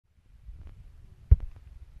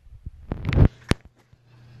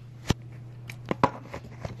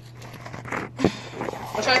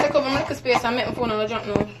I'll try to take over my little space and make my phone on the jump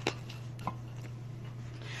now.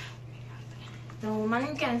 No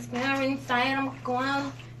man can smell inside. I'm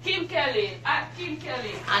going. Kim Kelly. At Kim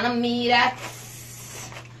Kelly. And me that's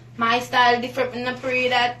my style different from the pre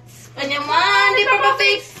that. When you want the proper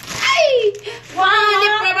fix. Hey! Want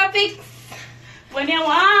the proper fix. When you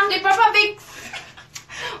want the proper fix.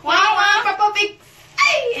 Want proper fix.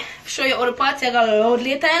 Hey! Show you all the parts I got load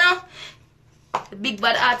later, you know. The big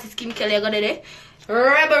bad artist Kim Kelly I got it.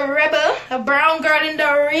 Rebel, a brown girl in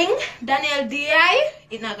the ring. Daniel D.I.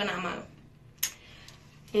 It's not gonna matter.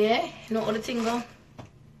 Yeah, you know all the thing go.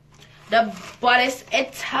 The bodice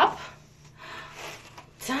at top.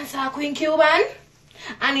 Dancer Queen Cuban.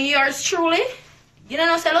 And yours truly. You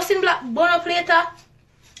know, sell us in black bun up later.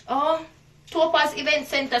 Oh, Topaz Event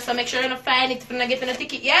Center. So make sure you don't find it if you're not getting a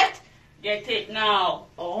ticket yet. get it now.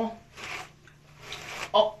 Oh.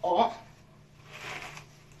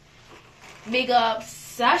 Big up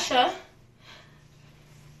Sasha.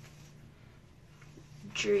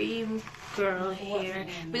 Dream Girl here.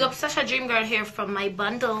 Big up Sasha Dream Girl here from my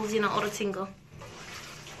bundles, you know, all the tingle.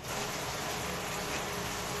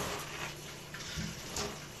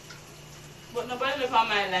 But nobody live on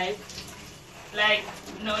my life. Like,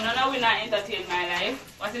 no, we not entertain my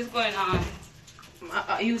life. What is going on?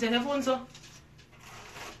 Use your phone, so.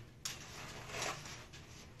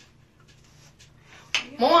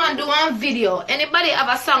 I want to do one video. Anybody have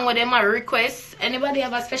a song with them a request? Anybody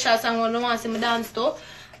have a special song where they want to see me dance to?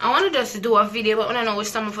 I want to just do a video, but I don't know which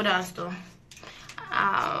song for dance to.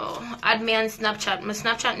 Add me on Snapchat. My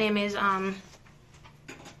Snapchat name is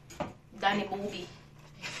Daniboo.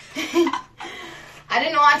 I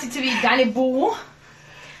didn't want it to be Daniboo,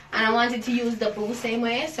 and I wanted to use the boo same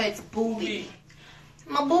way, so it's Booby.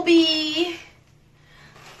 My booby.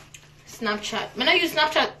 Snapchat. I don't use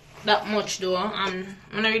Snapchat that much though. I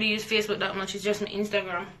don't really use Facebook that much. It's just my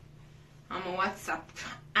Instagram and my WhatsApp,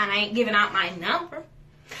 and I ain't giving out my number.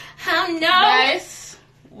 How no? Guys,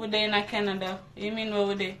 we're there in Canada. You mean where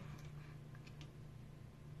we're there?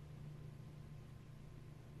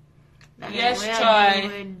 Yes,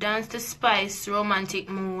 try. Dance to Spice, romantic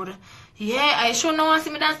mood. Yeah, I sure no want to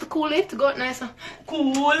see me dance to Cool It to go nicer.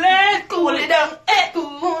 Cool it down, Cool it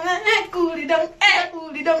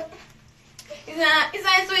down. It's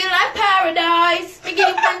a sweet like paradise. We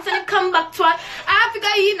give thanks and come back to Africa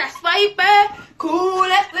in a swipe. Cool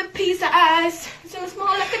it with piece of ice. It's a small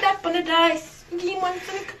like a dap on the dice. Give one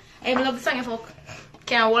to I love the song, folk.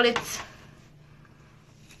 Can't hold it.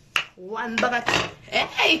 One bag.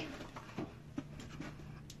 Hey.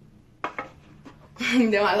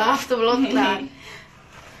 They might laugh to blood that.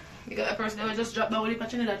 Big up that person that just dropped the holy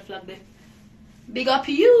patching that flag there. Big up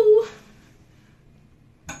you.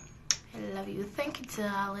 I love you. Thank you,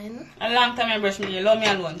 darling. A long time I brush me. You love me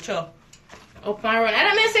alone, sure. Up and run. I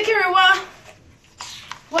don't mean secure what?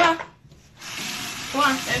 What?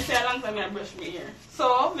 I say a long time I brush me here.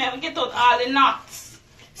 So, may I get out all the knots.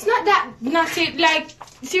 It's not that nutty, like,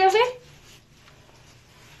 seriously?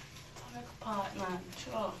 Make a part, man,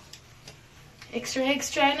 sure. Extra,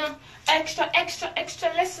 you know? Extra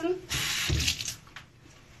lesson.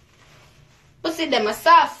 But see them a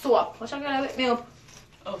soft soap. What you gonna wake me up?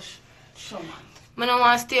 Oh, sure, man. I don't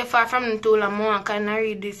want to stay far from them too long. I can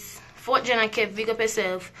read this. Fort Jenna Kev, big up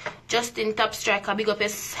yourself. Justin Top Striker, big up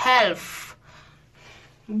yourself.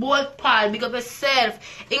 Bolt Paul, big up yourself.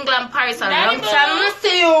 England Paris, a long time I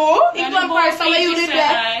see you. England Paris, how are you did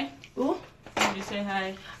there? Who? You say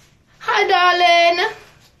hi. Hi, darling.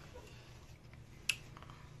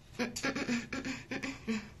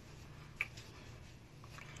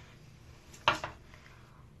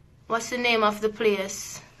 What's the name of the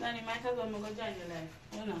place? Danny, might as well go join your life.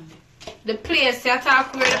 Hold on. The place you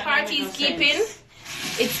talk where the party is keeping.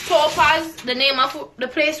 It's Topaz. The name of the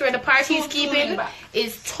place where the party is keeping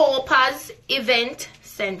is Topaz Event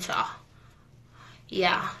Center.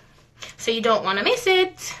 Yeah. So you don't want to miss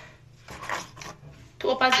it.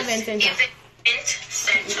 Topaz Event Center.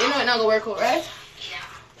 You know it's not gonna work out, right?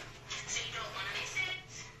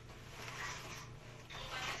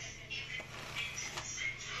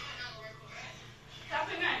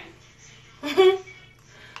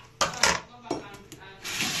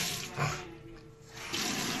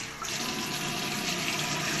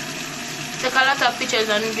 Take a lot of pictures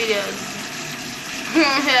and videos.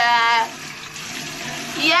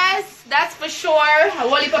 Yes, that's for sure. I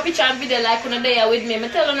will leave a picture and video like when they are with me. I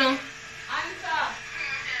tell you now.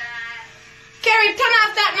 Carrie, turn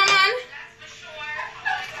off that now, man.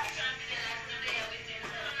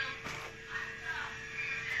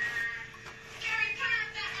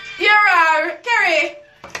 You're Carrie.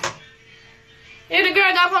 You're the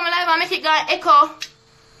girl that put my life and make it go echo.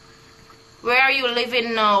 Where are you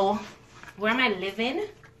living now? Where am I living?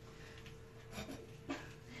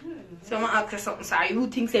 So I'm gonna ask you something, sorry. You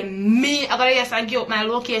think say me? I gotta yes, I give up my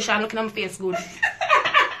location looking at my face good.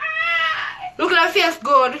 Looking at my face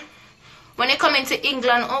good. When they come into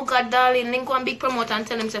England, oh God, darling, link one big promoter and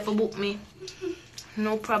tell himself to book me.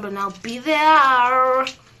 No problem, I'll be there.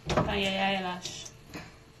 Eyelash.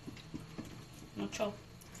 No chop.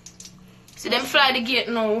 See them fly the gate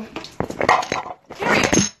now.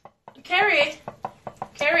 Carrie.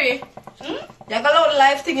 You got a lot of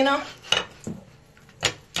live thing, you know.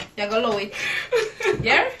 You got low it.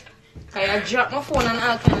 Yeah? Cause I drop my phone and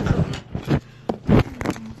all kind of something.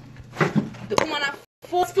 The woman are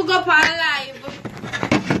forced to go up on live.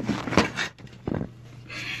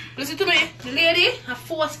 Listen to me. The lady are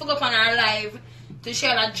forced to go up on her live to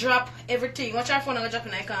share a drop everything. Watch her phone and drop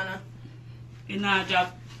in the corner. You not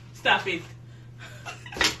drop. Stop it.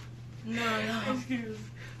 No. Excuse.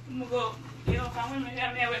 I'm go. You know, come with me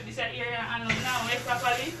with this area and now wait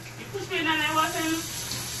properly. You push me in and I was in.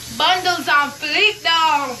 Bundles on fleek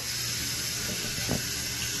down.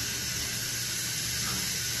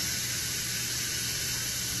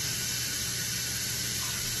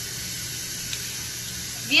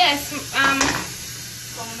 Yes,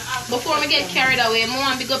 before we get carried away, I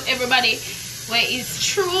want to big up everybody where is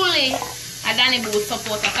truly a Daniboo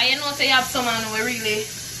supporter. Because you know, so you have someone who really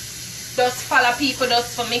just follow people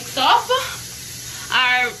just for mix up.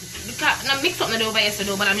 Or, not mix up my over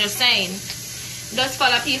yesterday, but I'm just saying. Just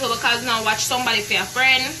follow people because now watch somebody for your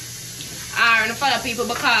friend. Or follow people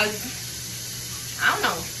because, I don't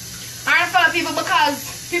know. Or follow people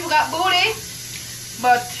because people got booty.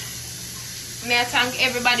 But, may I thank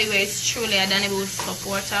everybody who is truly a Daniboo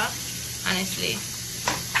supporter. Honestly.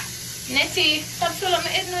 Nettie, stop swallowing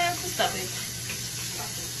my head now. You have to stop it.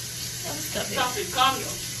 Stop it, calm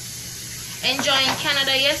down. Enjoying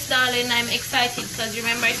Canada, yes darling, I'm excited because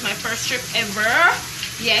remember it's my first trip ever.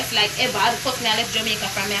 Yes, like ever. The first time I left Jamaica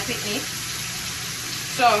from my picnic.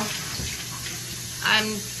 So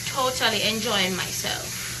I'm totally enjoying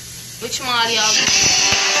myself. Which mall y'all?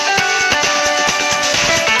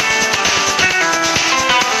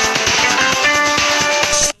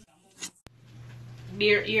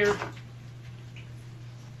 Beer ear.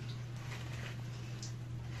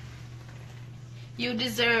 You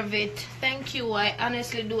deserve it. Thank you. I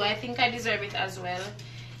honestly do. I think I deserve it as well.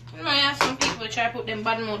 You know, I have some people try to put them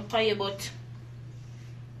bad mode for you, but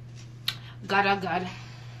God.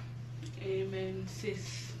 Amen,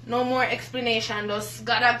 sis. No more explanation, just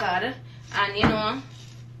God. And you know,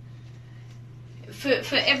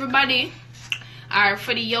 for everybody, or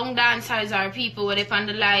for the young dancers or people where they on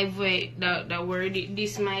the live where the word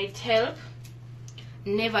this might help.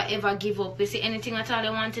 Never ever give up. You see anything at all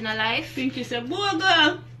you want in a life? Pinky said, boy,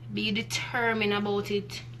 girl. Be determined about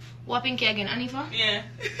it. What Pinky again, Anifa? Yeah.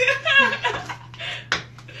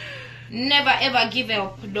 Never ever give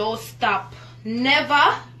up. Don't stop.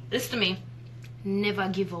 Never, listen to me. Never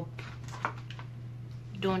give up.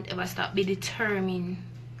 Don't ever stop. Be determined.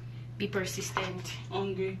 Be persistent.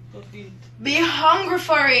 Hungry. Be hungry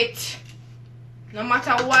for it. No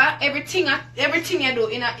matter what, everything you do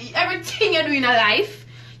in a life,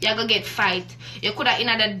 you're gonna get fight. You could have in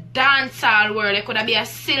the dancehall world, you could have be a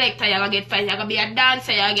selector, you're gonna get fight. You're gonna be a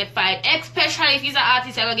dancer, you're gonna get fight. Especially if he's an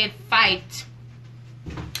artist, you're gonna get fight.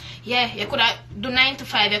 Yeah, you could have do 9 to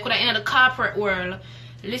 5, you could have in the corporate world.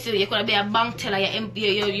 Listen, you could have be a bank teller,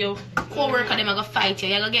 your co-worker, them are gonna fight you.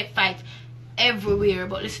 You're gonna get fight everywhere.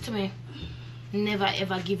 But listen to me. Never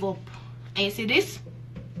ever give up. And you see this?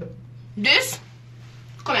 This?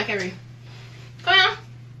 Come here, Kerry. Come here.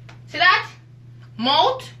 See that?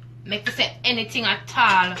 Mouth make you say anything at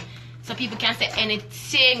all. So people can say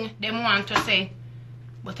anything they want to say.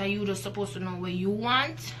 But are you just supposed to know where you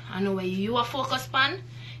want and know where you are focused on?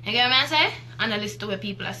 You get what I say? And listen to what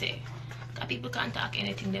people are saying. Because people can't talk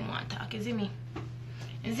anything they want to talk. You see me?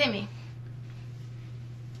 You see me?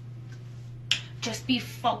 Just be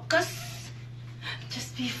focused.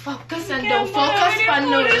 Just be focused and don't focus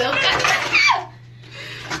on no look.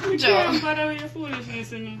 You can't bother with your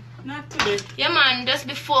foolishness, not today. Yeah, man, just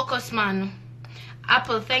be focused, man.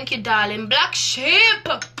 Apple, thank you, darling. Black sheep.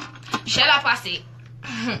 Shut up, I say.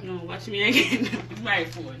 No, watch me again. It's my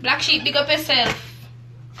phone. Black sheep, big up yourself.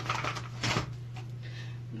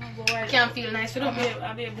 No, go ahead. Can't feel nice without me.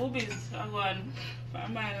 I'll be boobies. I'm going for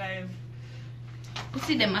my life. You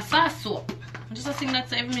see them, I saw soap. I'm just sing that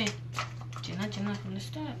to every minute. Gina from the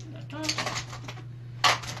start.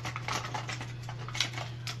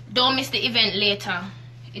 Don't miss the event later.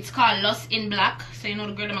 It's called Lost in Black. So you know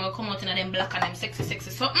the girl them are gonna come out in them black and them sexy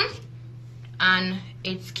something. And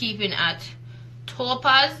it's keeping at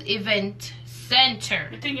Topaz Event center.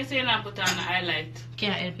 The thing you say now put on the highlight.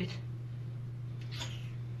 Can't help it.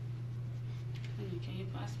 Can you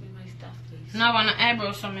pass me my stuff, please? Now on the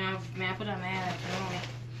eyebrows, so may I put on my highlight.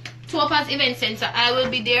 Topaz Event Center, I will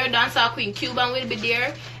be there. Dancehall Queen Cuban will be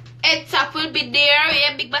there. Etap will be there.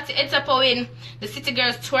 Yeah, Big Batty Etap will win the City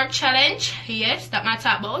Girls Twerk Challenge. Yes, that my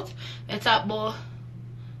talk about. I talk about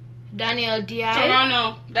Daniel Diaz.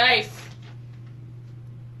 Toronto, Dice.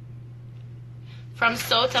 From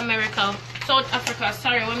South America. South Africa,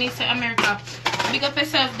 sorry, when me say America. Big up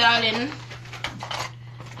yourself, darling.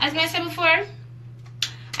 As I said before,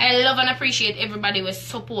 I love and appreciate everybody who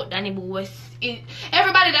support Daniboo.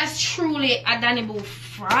 Everybody that's truly a Daniboo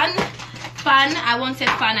fan. I won't say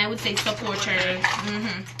fan, I would say supporter.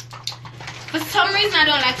 For some reason, I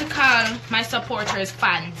don't like to call my supporters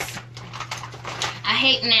fans. I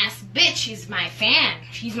hate ass bitch. She's my fan.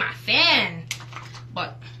 She's my fan.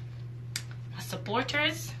 But my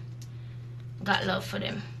supporters, got love for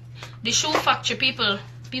them. The shoe factory people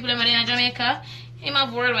in Jamaica, him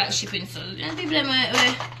have worldwide shipping. So people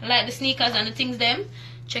like the sneakers and the things them.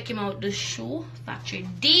 Check him out. The shoe factory.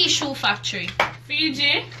 The shoe factory.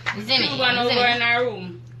 Fiji. Cuban over in our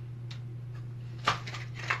room.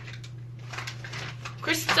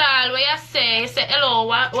 Crystal, what you say? You say hello.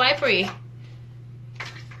 Why pray?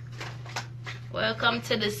 Welcome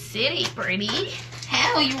to the city, pretty.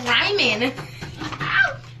 Hell, you rhyming.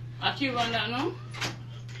 A Cuban that no?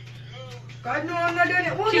 God no, I'm not doing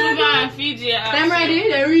it. What Cuban and Fiji are I'm ready.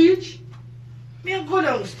 They reach. Me I go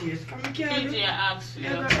downstairs. Come here, Fiji are asked you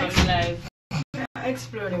to come live.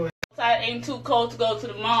 explore the way. I ain't too cold to go to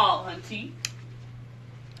the mall, auntie.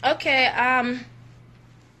 Okay,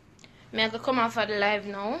 me I go come off of the live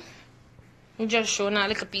now. I'm just showing a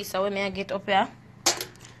little piece of when me I get up here.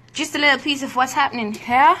 Just a little piece of what's happening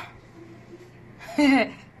here.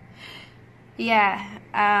 Yeah,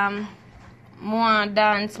 more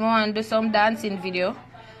dance, more do some dancing video.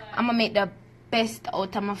 I'm gonna make the best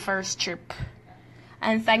out of my first trip.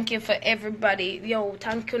 And thank you for everybody. Yo,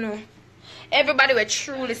 thank you no. Everybody will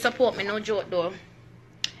truly support me, no joke though.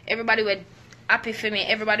 Everybody will happy for me.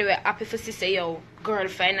 Everybody will happy for sister. Yo, girl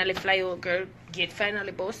finally fly out, girl get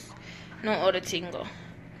finally boss. No other thing go.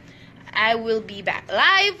 I will be back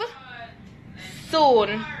live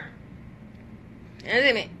soon. You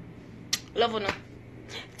see me? Love you no.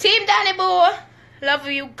 Team Daniboo, love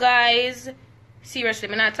you guys. Seriously,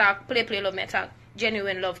 me not talk play love, me talk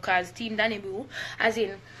genuine love, cause Team Daniboo, as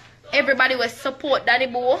in everybody will support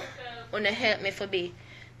Daniboo, wanna help me for be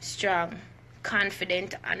strong,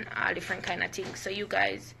 confident, and all different kind of things. So you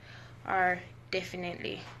guys are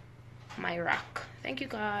definitely my rock. Thank you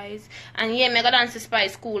guys. And yeah, me gonna dance the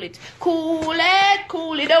Spice, cool it. Cool it,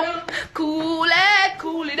 cool it down. Cool it,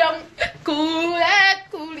 cool it down. Cool it,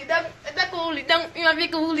 cool it down. Cool it down. You have to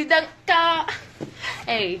cool it down.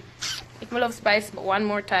 Hey, if I love Spice, but one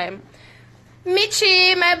more time.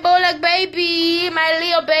 Michi, my Bolak baby, my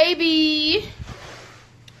Leo baby.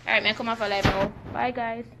 Alright, man, come off a live now. Bye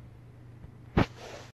guys.